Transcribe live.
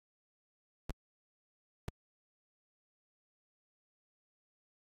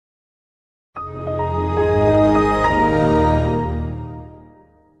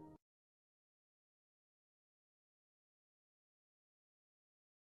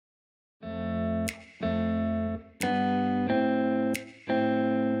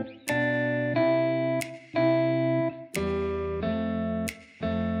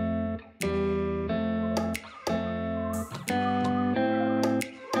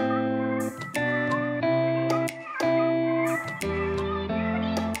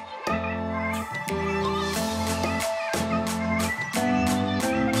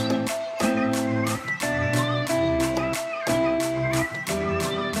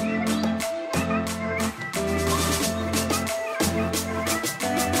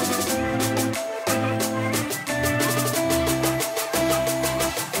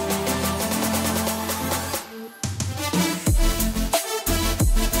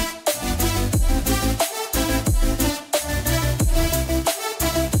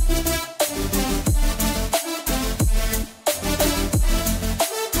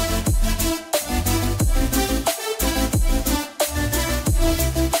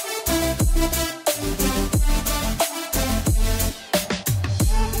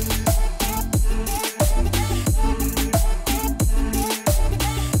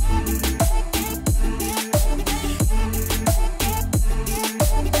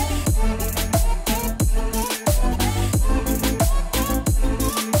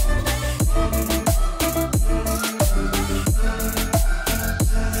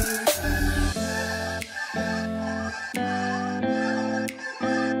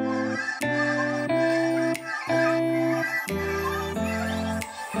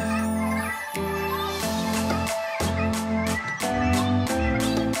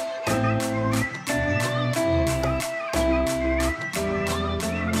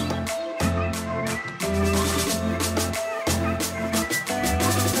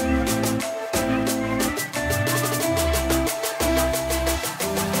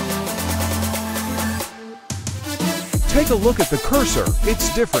Take a look at the cursor,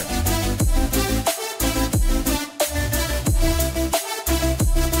 it's different.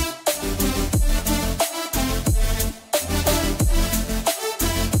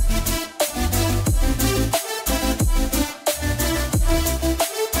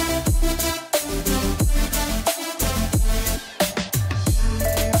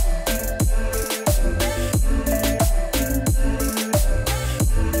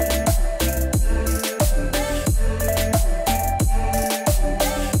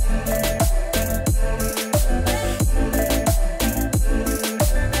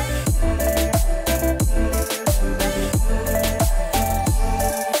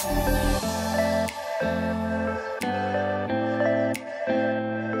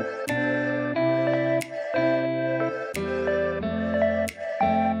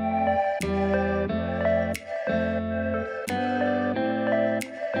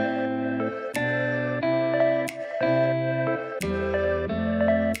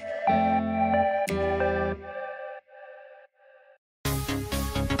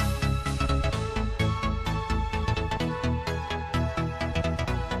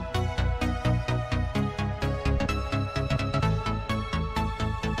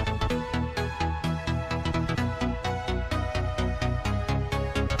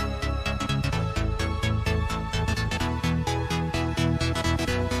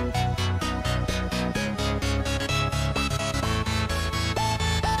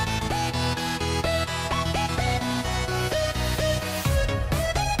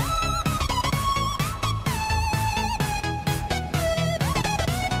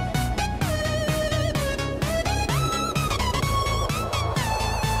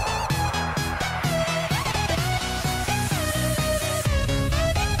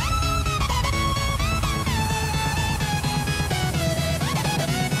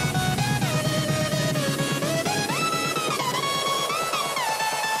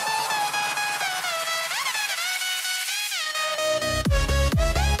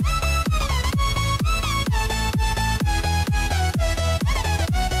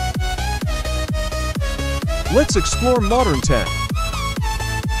 Let's explore modern tech.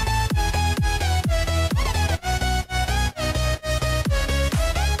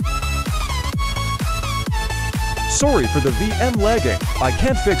 Sorry for the VM lagging, I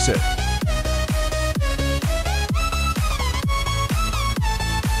can't fix it.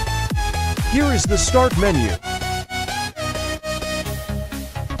 Here is the start menu.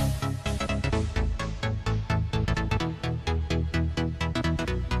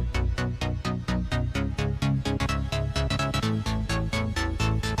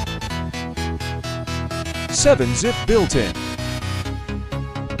 Zip built-in.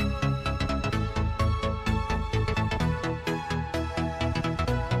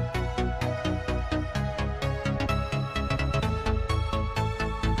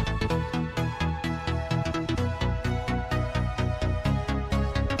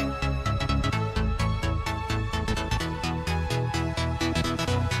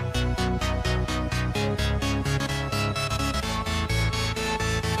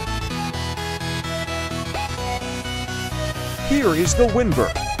 Here is the Winver.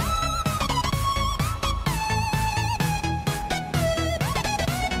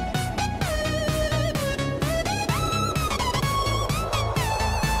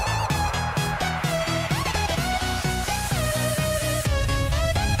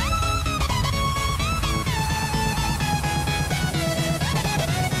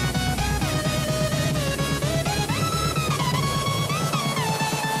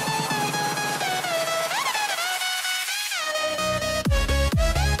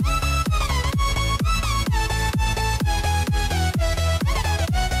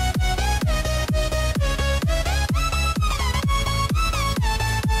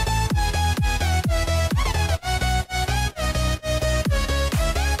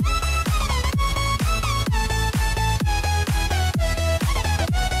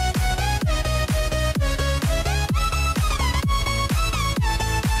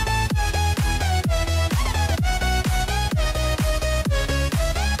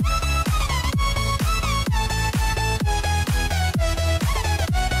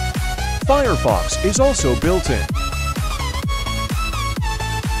 Firefox is also built in.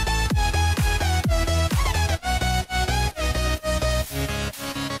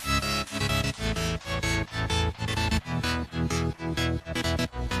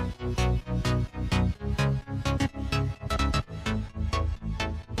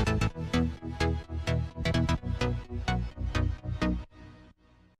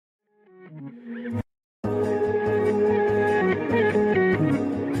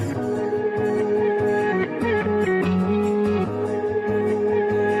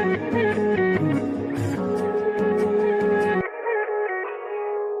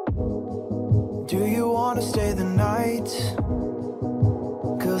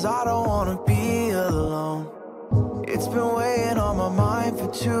 been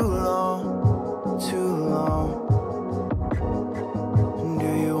for too long, too long. Do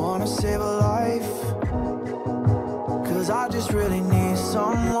you wanna save a life? 'Cause I just really need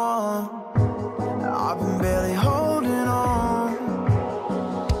someone. I've been barely holding on,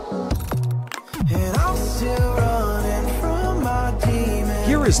 and I'm still running from my demons.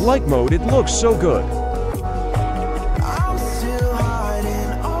 Here is light mode, it looks so good. I'm still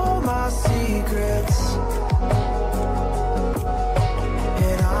hiding all my secrets,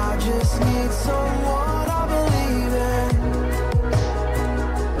 and I just need someone I believe in.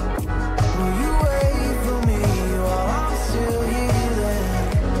 Will you wait for me while I'm still healing?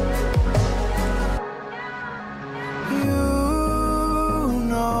 You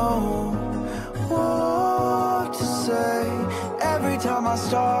know what to say every time I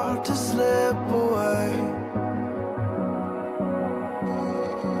start to slip away,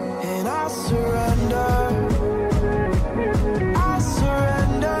 and I surrender. I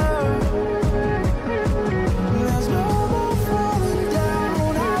surrender. There's no more falling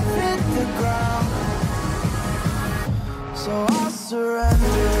down. I've hit the ground, so I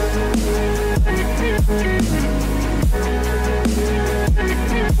surrender.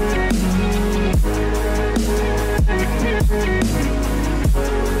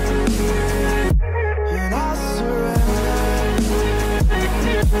 And I surrender.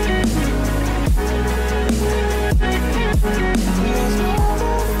 There's no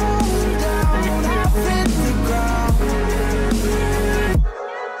more falling down. I've hit the ground.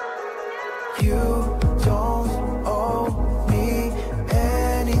 You don't owe me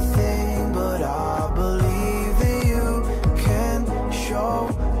anything, but I believe that you can show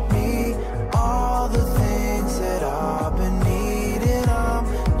me all the things that I've been needing. I'm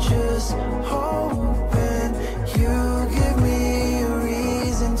just hoping you give me a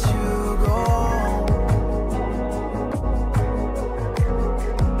reason to go on.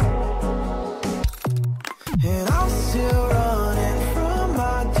 And I'm still running from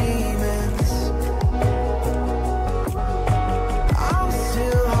my demons. I'm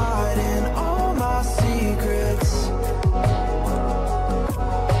still hiding all my secrets,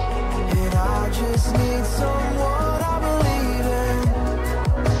 and I just need someone I believe in.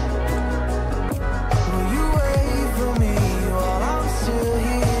 Will you wait for me while I'm still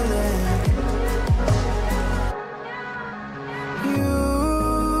healing? You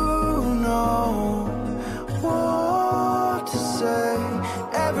know what to say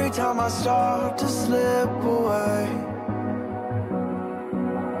every time I start to slip away.